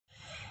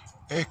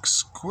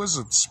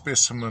exquisite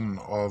specimen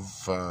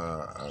of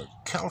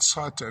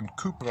calcite and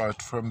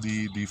cuprite from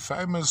the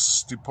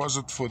famous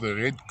deposit for the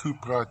red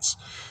cuprites,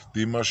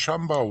 the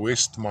Mashamba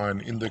West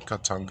mine in the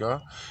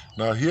Katanga.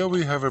 Now here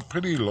we have a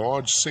pretty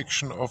large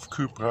section of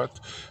cuprite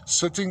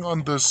sitting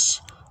on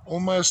this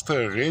almost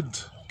a red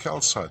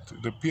calcite.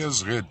 It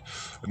appears red.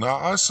 Now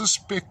I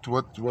suspect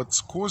what's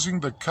causing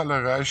the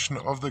coloration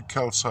of the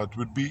calcite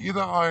would be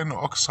either iron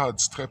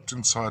oxides trapped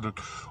inside it,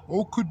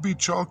 or could be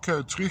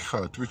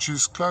chalcotrichite, which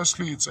is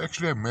it's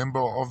actually a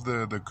member of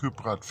the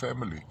cuprite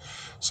family.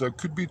 So it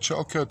could be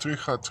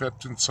chalcotrichite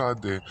trapped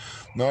inside there.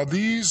 Now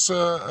these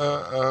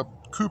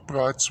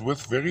cuprites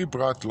with very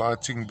bright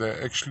lighting,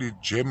 they're actually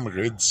gem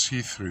red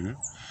see-through.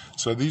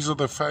 So these are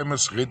the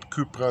famous red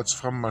cuprites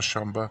from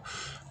Mashamba.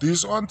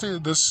 This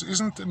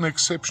isn't an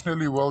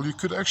exceptionally well, you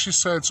could actually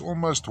say it's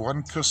almost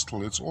one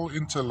crystal. It's all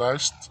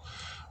interlaced.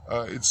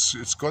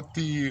 It's got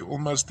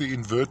almost the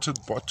inverted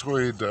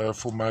botroid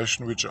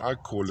formation, which I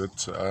call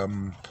it,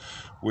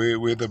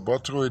 where the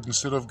botroid,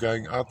 instead of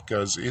going out,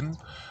 goes in.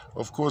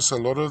 Of course, a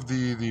lot of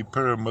the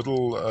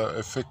pyramidal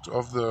effect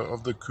of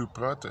the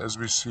cuprite, as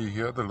we see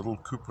here, the little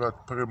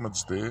cuprite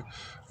pyramids there.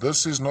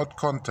 This is not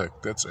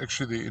contact. That's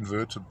actually the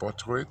inverted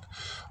botroid.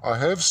 I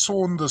have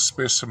sawn the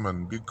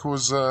specimen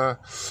because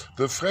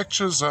the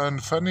fracture zone,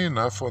 funny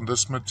enough, on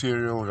this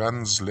material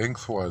runs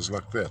lengthwise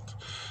like that.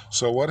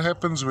 So what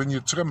happens when you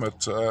trim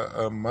it?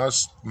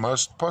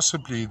 Most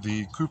possibly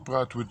the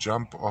cuprite would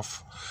jump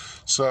off.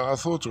 So I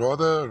thought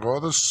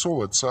rather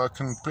saw it, so I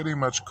can pretty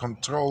much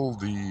control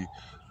the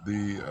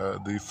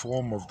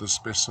form of the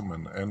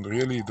specimen, and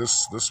really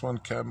this one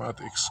came out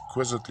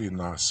exquisitely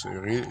nice.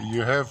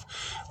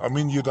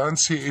 You don't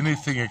see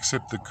anything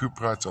except the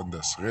cuprite on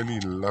this. Really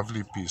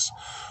lovely piece,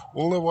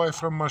 all the way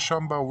from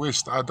Mashamba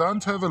West. I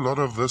don't have a lot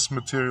of this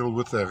material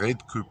with a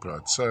red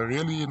cuprite, so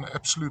really an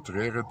absolute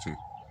rarity.